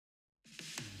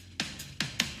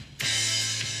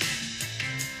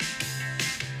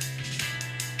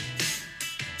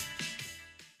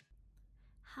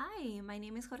my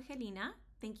name is Jorgelina.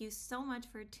 Thank you so much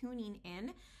for tuning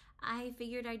in. I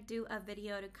figured I'd do a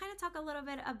video to kind of talk a little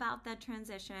bit about that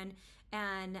transition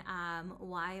and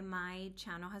why my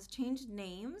channel has changed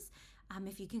names,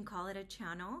 if you can call it a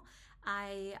channel.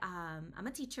 I'm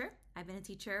a teacher. I've been a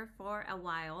teacher for a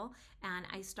while, and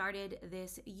I started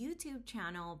this YouTube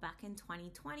channel back in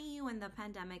 2020 when the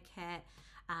pandemic hit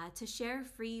to share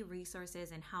free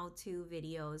resources and how-to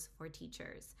videos for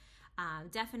teachers.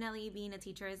 Definitely being a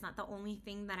teacher is not the only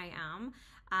thing that I am.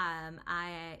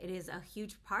 It is a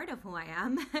huge part of who I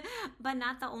am, but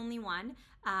not the only one.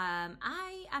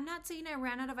 I'm not saying I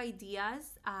ran out of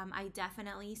ideas. I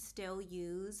definitely still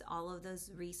use all of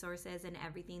those resources and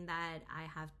everything that I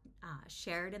have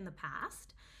shared in the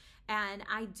past. And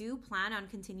I do plan on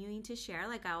continuing to share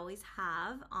like I always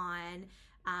have on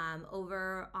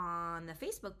over on the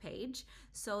Facebook page.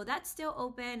 So that's still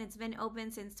open. It's been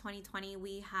open since 2020.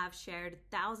 We have shared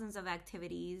thousands of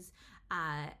activities.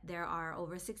 There are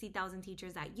over 60,000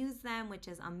 teachers that use them, which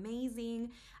is amazing.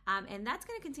 And that's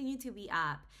going to continue to be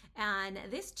up. And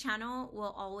this channel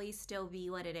will always still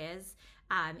be what it is.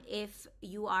 If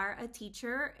you are a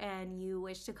teacher and you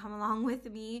wish to come along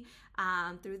with me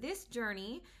through this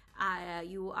journey,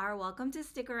 you are welcome to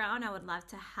stick around. I would love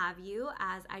to have you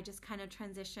as I just kind of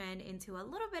transition into a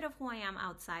little bit of who I am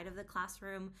outside of the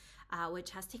classroom, which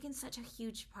has taken such a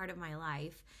huge part of my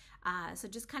life. So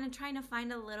just kind of trying to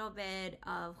find a little bit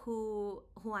of who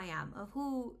I am, of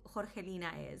who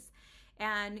Jorgelina is.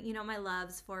 And, you know, my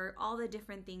loves for all the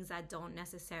different things that don't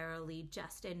necessarily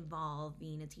just involve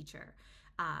being a teacher.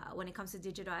 When it comes to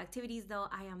digital activities, though,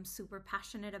 I am super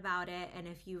passionate about it. And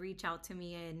if you reach out to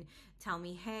me and tell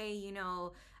me, hey, you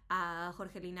know,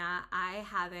 Jorgelina, I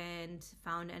haven't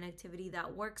found an activity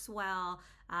that works well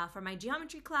for my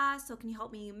geometry class, so can you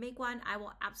help me make one? I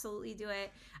will absolutely do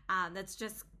it. That's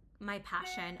just my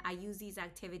passion. I use these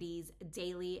activities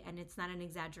daily, and it's not an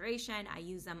exaggeration. I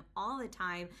use them all the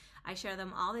time. I share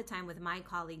them all the time with my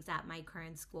colleagues at my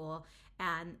current school,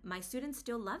 and my students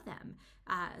still love them.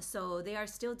 So they are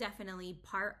still definitely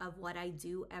part of what I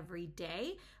do every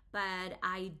day, but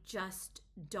I just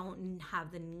don't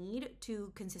have the need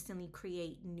to consistently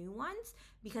create new ones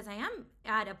because I am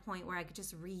at a point where I could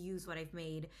just reuse what I've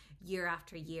made year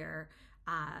after year.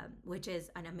 Which is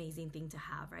an amazing thing to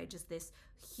have, right? Just this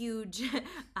huge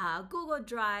Google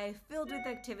Drive filled with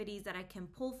activities that I can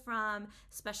pull from,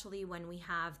 especially when we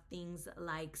have things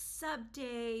like sub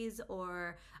days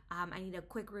or I need a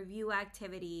quick review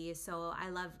activity. So I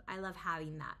love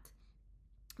having that.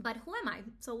 But who am I?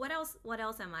 So what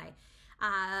else am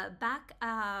I? Back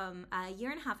a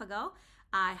year and a half ago,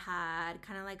 I had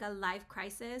kind of like a life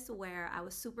crisis where I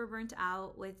was super burnt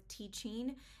out with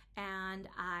teaching, and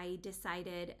I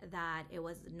decided that it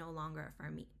was no longer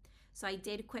for me. So I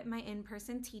did quit my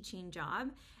in-person teaching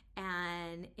job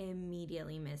and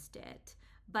immediately missed it.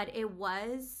 But it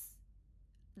was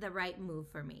the right move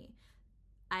for me.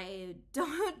 I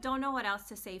don't know what else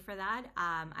to say for that.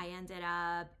 I ended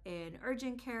up in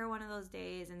urgent care one of those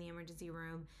days in the emergency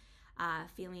room,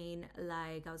 feeling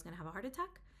like I was going to have a heart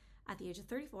attack. At the age of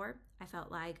 34, I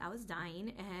felt like I was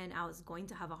dying and I was going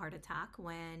to have a heart attack.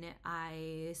 When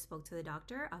I spoke to the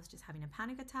doctor, I was just having a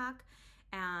panic attack,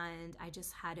 and I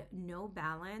just had no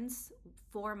balance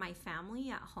for my family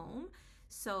at home.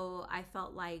 So I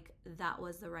felt like that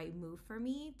was the right move for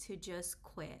me to just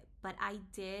quit. But I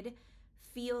did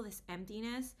feel this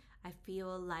emptiness. I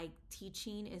feel like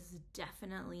teaching is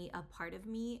definitely a part of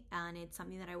me, and it's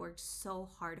something that I worked so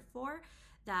hard for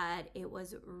that it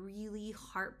was really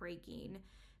heartbreaking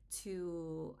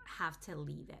to have to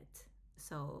leave it.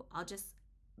 So I'll just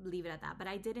leave it at that. But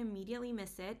I did immediately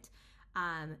miss it.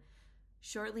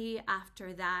 Shortly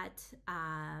after that,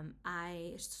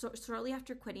 shortly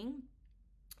after quitting,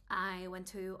 I went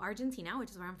to Argentina,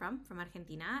 which is where I'm from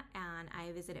Argentina, and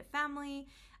I visited family.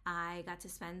 I got to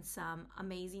spend some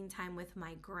amazing time with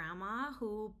my grandma,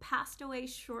 who passed away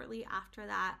shortly after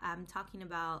that. I'm talking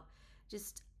about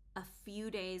just a few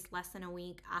days, less than a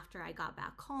week after I got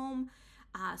back home.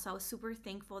 So I was super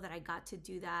thankful that I got to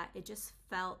do that. It just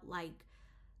felt like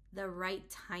the right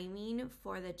timing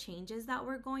for the changes that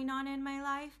were going on in my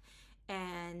life.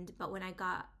 But when I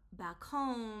got back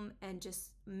home and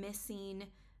just missing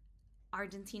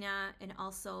Argentina and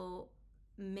also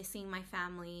missing my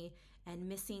family and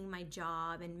missing my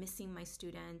job and missing my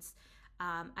students,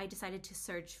 I decided to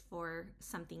search for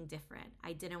something different.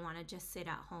 I didn't want to just sit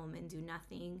at home and do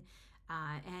nothing.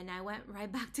 And I went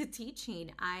right back to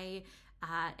teaching. I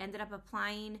ended up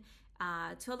applying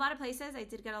to a lot of places. I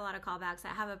did get a lot of callbacks. I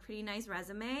have a pretty nice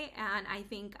resume, and I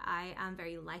think I am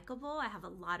very likable. I have a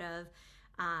lot of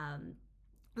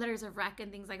letters of rec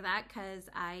and things like that, because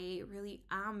I really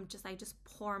I just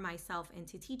pour myself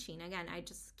into teaching. Again, I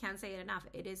just can't say it enough.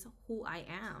 It is who I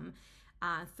am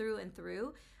through and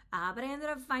through. But I ended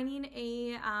up finding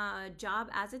a job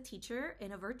as a teacher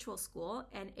in a virtual school,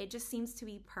 and it just seems to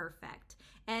be perfect.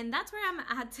 And that's where I'm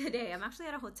at today. I'm actually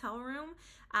at a hotel room.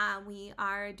 We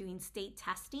are doing state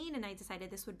testing, and I decided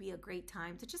this would be a great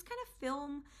time to just kind of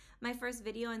film my first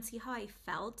video and see how I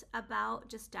felt about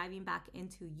just diving back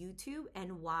into YouTube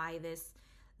and why this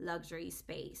luxury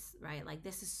space, right? Like,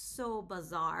 this is so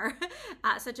bizarre.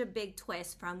 Such a big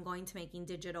twist from going to making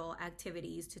digital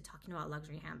activities to talking about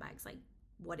luxury handbags. Like,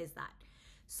 what is that?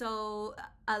 So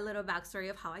a little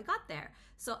backstory of how I got there.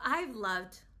 So I've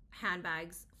loved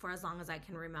handbags for as long as I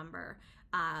can remember.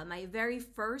 My very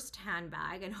first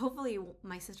handbag, and hopefully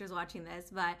my sister's watching this,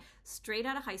 but straight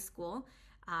out of high school,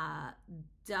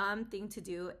 dumb thing to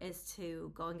do is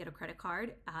to go and get a credit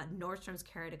card, Nordstrom's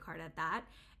credit card at that.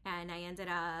 And I ended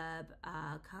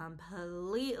up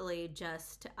completely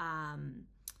just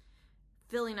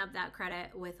filling up that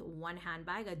credit with one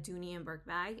handbag, a Dooney &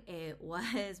 bag. It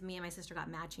was, me and my sister got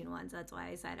matching ones. That's why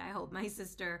I said I hope my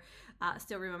sister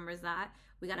still remembers that.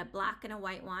 We got a black and a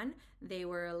white one. They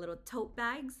were little tote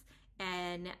bags,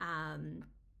 and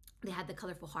they had the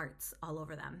colorful hearts all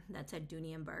over them that said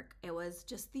Dooney & It was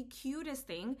just the cutest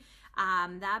thing.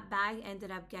 That bag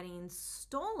ended up getting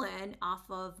stolen off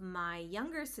of my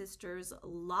younger sister's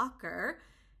locker,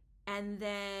 and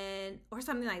then, or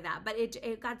something like that, but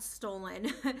it got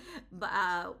stolen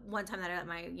one time that I let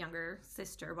my younger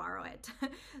sister borrow it.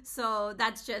 So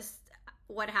that's just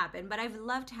what happened. But I've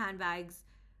loved handbags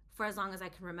for as long as I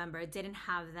can remember. Didn't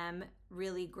have them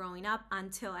really growing up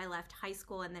until I left high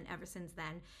school, and then ever since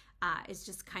then, it's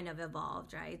just kind of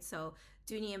evolved, right? So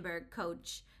Dooney &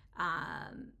 Coach,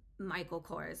 Michael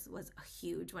Kors was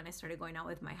huge when I started going out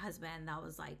with my husband. That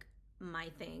was like my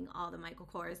thing, all the Michael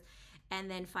Kors. And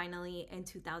then finally in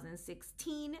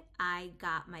 2016, I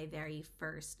got my very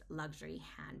first luxury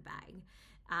handbag.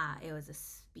 It was a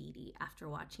Speedy after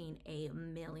watching a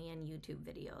million YouTube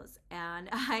videos, and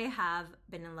I have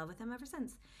been in love with them ever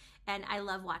since. And I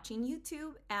love watching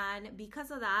YouTube, and because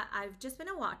of that, I've just been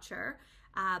a watcher,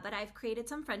 but I've created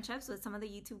some friendships with some of the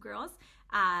YouTube girls.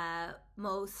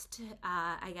 Most,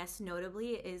 I guess,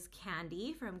 notably is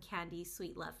Candy from Candy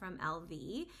Sweet Love from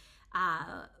LV.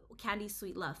 Candy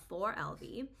Sweet Love for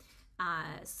LV.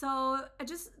 So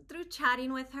just through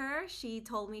chatting with her, she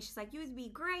told me, she's like, you would be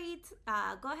great.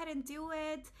 Go ahead and do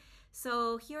it.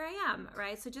 So here I am,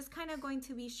 right? So just kind of going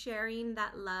to be sharing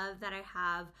that love that I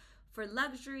have for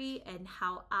luxury and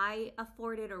how I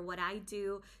afford it, or what I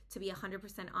do. To be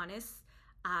 100% honest,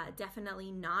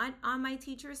 definitely not on my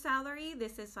teacher's salary.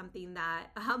 This is something that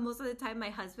most of the time my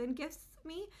husband gifts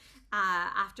me,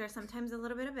 after sometimes a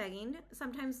little bit of begging,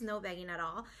 sometimes no begging at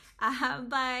all.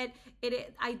 But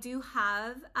I do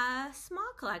have a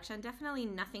small collection, definitely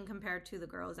nothing compared to the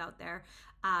girls out there.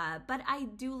 But I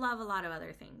do love a lot of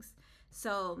other things.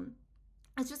 So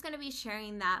it's just going to be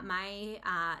sharing that, my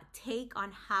take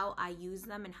on how I use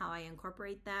them and how I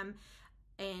incorporate them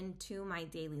into my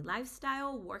daily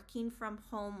lifestyle, working from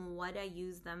home, what I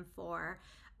use them for,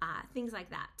 things like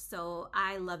that. So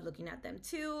I love looking at them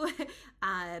too.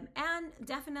 And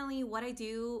definitely what I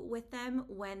do with them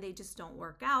when they just don't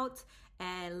work out.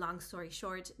 And long story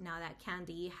short, now that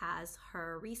Candy has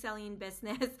her reselling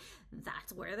business,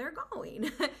 that's where they're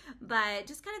going. But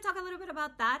just kind of talk a little bit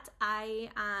about that. I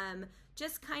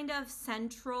just kind of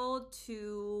central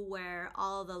to where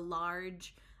all the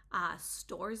large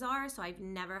stores are. So I've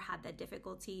never had that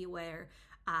difficulty where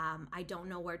I don't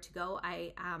know where to go.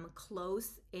 I am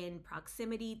close in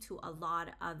proximity to a lot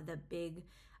of the big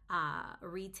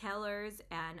retailers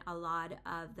and a lot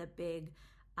of the big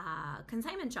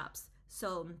consignment shops.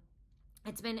 So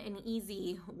it's been an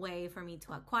easy way for me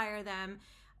to acquire them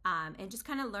and just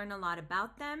kind of learn a lot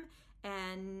about them.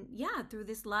 And yeah, through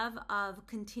this love of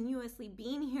continuously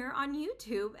being here on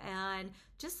YouTube and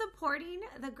just supporting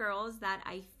the girls that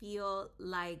I feel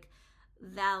like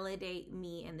validate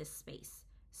me in this space.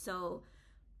 So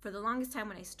for the longest time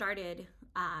when I started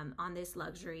on this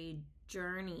luxury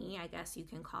journey, I guess you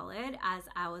can call it, as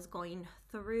I was going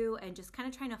through and just kind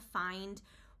of trying to find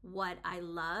what I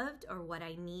loved or what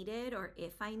I needed or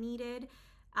if I needed,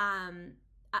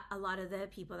 a lot of the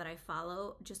people that I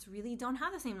follow just really don't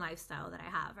have the same lifestyle that I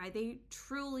have, right? They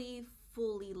truly,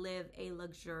 fully live a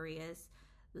luxurious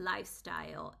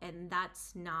lifestyle, and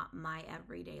that's not my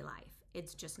everyday life.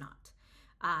 It's just not.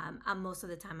 Most of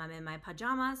the time I'm in my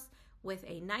pajamas with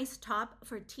a nice top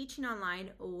for teaching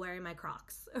online wearing my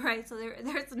Crocs, right? So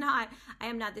there's not, I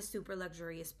am not this super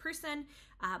luxurious person,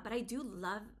 but I do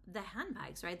love the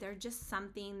handbags, right? They're just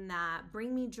something that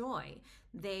bring me joy.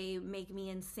 They make me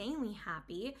insanely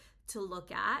happy to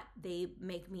look at. They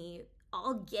make me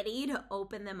all giddy to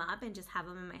open them up and just have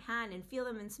them in my hand and feel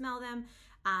them and smell them.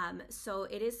 So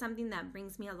it is something that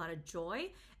brings me a lot of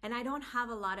joy, and I don't have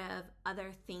a lot of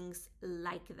other things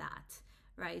like that,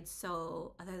 right?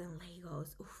 So other than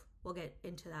Legos, we'll get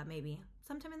into that maybe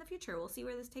sometime in the future. We'll see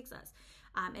where this takes us.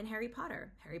 And Harry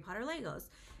Potter Legos.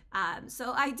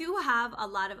 So I do have a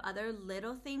lot of other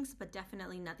little things, but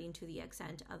definitely nothing to the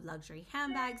extent of luxury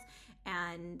handbags.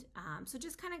 And so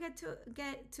just kind of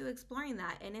get to exploring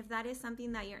that. And if that is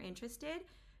something that you're interested,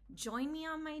 join me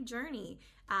on my journey.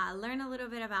 Learn a little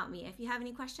bit about me. If you have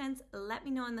any questions, let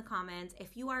me know in the comments.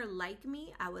 If you are like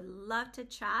me, I would love to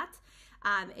chat.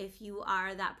 If you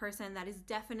are that person that is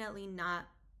definitely not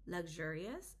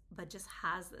luxurious, but just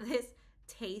has this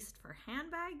taste for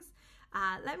handbags,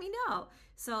 let me know.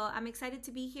 So I'm excited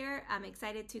to be here. I'm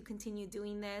excited to continue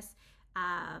doing this.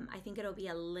 I think it'll be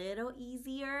a little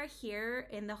easier here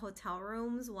in the hotel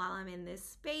rooms while I'm in this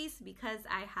space because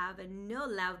I have no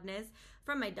loudness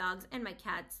from my dogs and my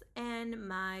cats and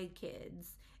my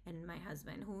kids and my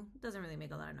husband, who doesn't really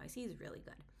make a lot of noise. He's really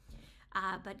good.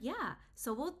 But yeah,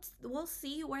 so we'll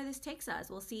see where this takes us.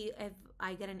 We'll see if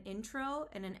I get an intro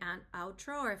and an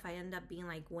outro, or if I end up being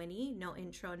like Winnie, no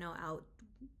intro, no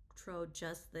outro,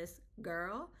 just this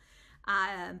girl.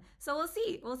 So we'll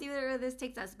see where this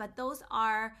takes us. But those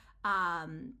are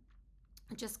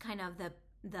just kind of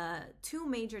the two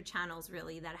major channels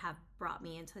really that have brought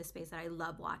me into the space that I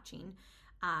love watching.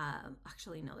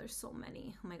 Actually, no, there's so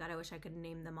many. Oh my God, I wish I could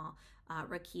name them all.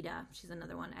 Rakita, she's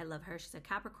another one. I love her. She's a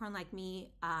Capricorn like me.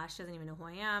 She doesn't even know who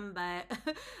I am, but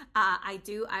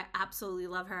I absolutely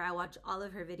love her. I watch all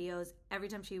of her videos. Every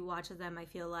time she watches them, I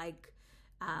feel like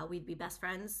we'd be best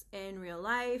friends in real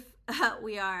life.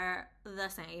 We are the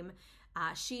same.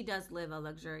 She does live a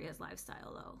luxurious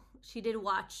lifestyle though. She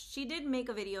did make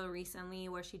a video recently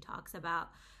where she talks about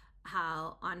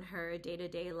how on her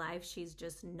day-to-day life she's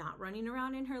just not running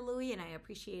around in her Louis, and I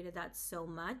appreciated that so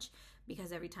much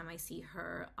because every time I see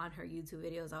her on her YouTube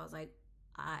videos, I was like,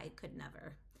 I could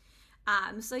never.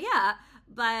 So yeah,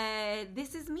 but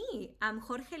this is me. I'm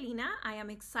Jorgelina. I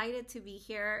am excited to be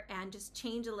here and just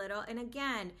change a little. And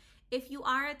again, if you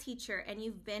are a teacher and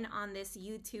you've been on this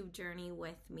YouTube journey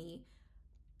with me,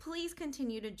 please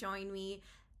continue to join me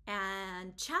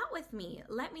and chat with me.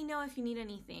 Let me know if you need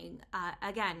anything.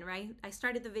 Again, right? I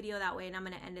started the video that way and I'm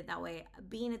going to end it that way.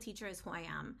 Being a teacher is who I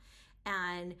am.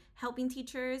 And helping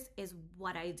teachers is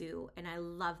what I do. And I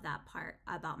love that part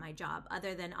about my job,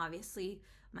 other than obviously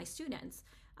my students.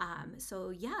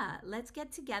 So yeah, let's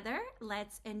get together.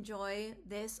 Let's enjoy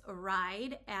this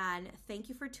ride. And thank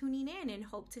you for tuning in, and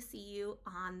hope to see you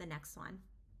on the next one.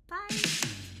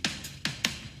 Bye.